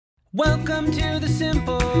Welcome to the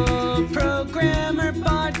Simple Programmer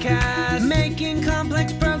Podcast, making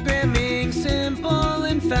complex programming simple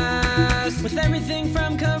and fast, with everything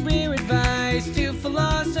from career advice to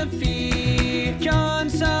philosophy. John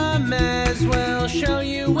Summers will show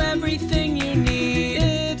you everything you need.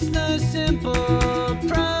 It's the Simple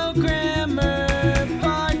Programmer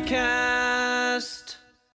Podcast.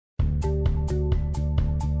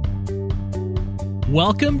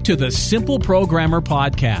 Welcome to the Simple Programmer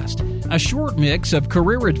Podcast, a short mix of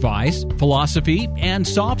career advice, philosophy, and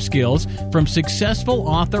soft skills from successful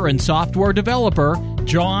author and software developer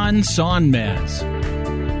John Sonmez.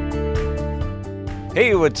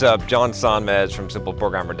 Hey, what's up? John Sonmez from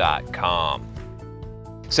SimpleProgrammer.com.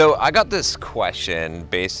 So I got this question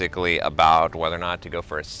basically about whether or not to go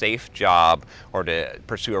for a safe job or to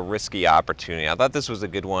pursue a risky opportunity. I thought this was a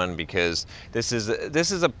good one because this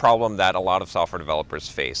is a problem that a lot of software developers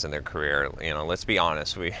face in their career. You know, let's be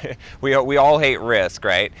honest, we all hate risk,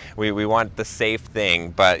 right? We want the safe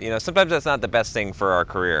thing, but you know, sometimes that's not the best thing for our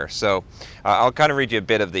career. So I'll kind of read you a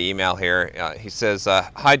bit of the email here. He says,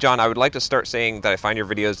 "Hi John, I would like to start saying that I find your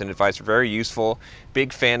videos and advice very useful.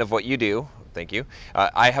 Big fan of what you do." Thank you.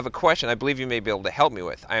 I have a question I believe you may be able to help me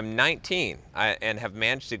with. I am 19 and have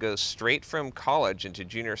managed to go straight from college into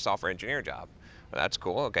junior software engineer job. Well, that's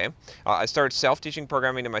cool, okay. I started self-teaching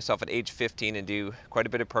programming to myself at age 15 and do quite a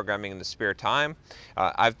bit of programming in the spare time.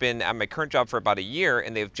 I've been at my current job for about a year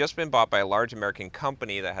and they've just been bought by a large American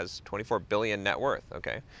company that has 24 billion net worth,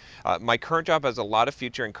 okay. My current job has a lot of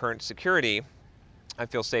future and current security. I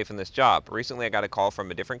feel safe in this job. Recently I got a call from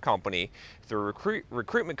a different company through a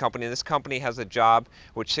recruitment company. This company has a job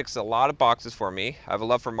which ticks a lot of boxes for me. I have a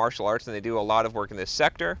love for martial arts and they do a lot of work in this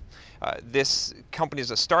sector. This company is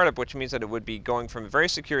a startup, which means that it would be going from a very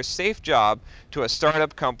secure, safe job to a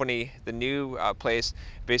startup company. The new place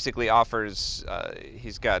basically offers,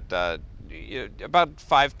 he's got about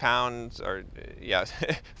 5 pounds or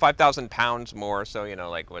 5,000 pounds more. So, you know,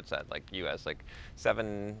 like what's that, like US, like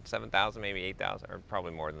 7,000, maybe 8,000, or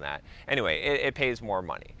probably more than that. Anyway, it pays more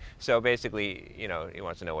money. So basically, you know, he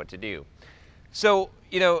wants to know what to do. So,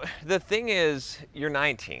 you know, the thing is, you're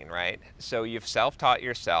 19, right? So you've self-taught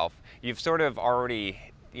yourself. You've sort of already,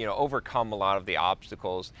 you know, overcome a lot of the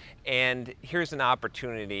obstacles. And here's an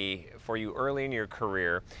opportunity for you early in your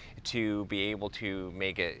career to be able to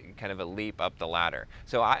make it kind of a leap up the ladder.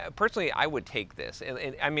 So I personally would take this.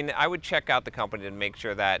 And I mean, I would check out the company to make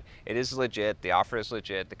sure that it is legit, the offer is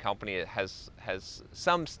legit, the company has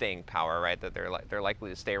some staying power, right? That they're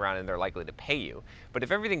likely to stay around and they're likely to pay you. But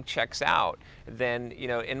if everything checks out, then, you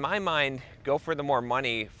know, in my mind, go for the more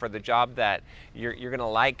money for the job that you're going to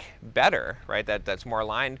like better, right? That's more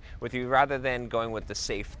aligned with you rather than going with the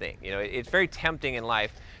safe thing. You know, it's very tempting in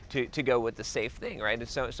life to go with the safe thing, right? And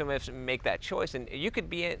so we have to make that choice. And you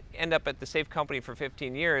could end up at the safe company for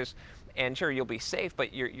 15 years, and sure, you'll be safe,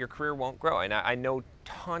 but your career won't grow. And I know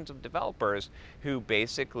tons of developers who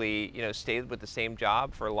basically, you know, stayed with the same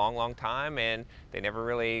job for a long, long time, and they never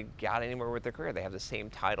really got anywhere with their career. They have the same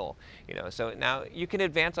title, you know. So now you can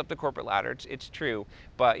advance up the corporate ladder. It's true,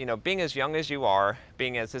 but you know, being as young as you are,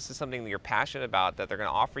 being as this is something that you're passionate about, that they're going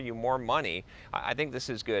to offer you more money, I think this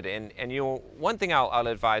is good. And you know, one thing I'll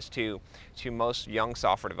advise to most young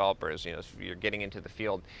software developers, you know, if you're getting into the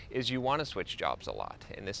field, is you want to switch jobs a lot.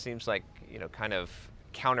 And this seems like, you know, kind of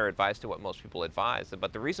counter advice to what most people advise.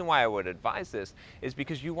 But the reason why I would advise this is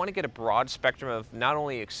because you want to get a broad spectrum of not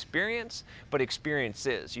only experience, but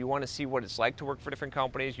experiences. You want to see what it's like to work for different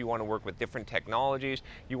companies. You want to work with different technologies.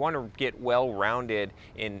 You want to get well-rounded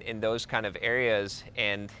in those kind of areas,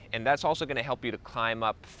 and that's also going to help you to climb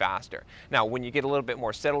up faster. Now, when you get a little bit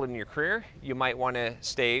more settled in your career, you might want to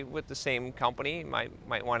stay with the same company. You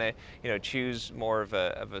might want to, you know, choose more of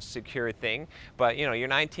a secure thing. But you know, you're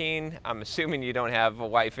 19. I'm assuming you don't have a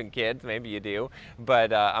wife and kids. Maybe you do,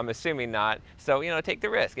 but I'm assuming not. So, you know, take the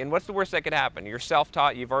risk. And what's the worst that could happen? You're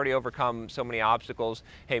self-taught. You've already overcome so many obstacles.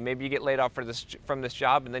 Hey, maybe you get laid off from this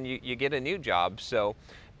job, and then you get a new job. So,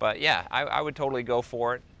 but yeah, I would totally go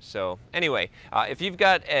for it. So anyway, if you've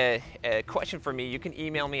got a question for me, you can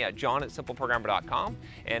email me at john@simpleprogrammer.com.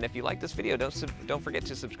 And if you like this video, don't forget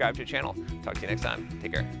to subscribe to the channel. Talk to you next time.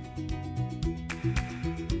 Take care.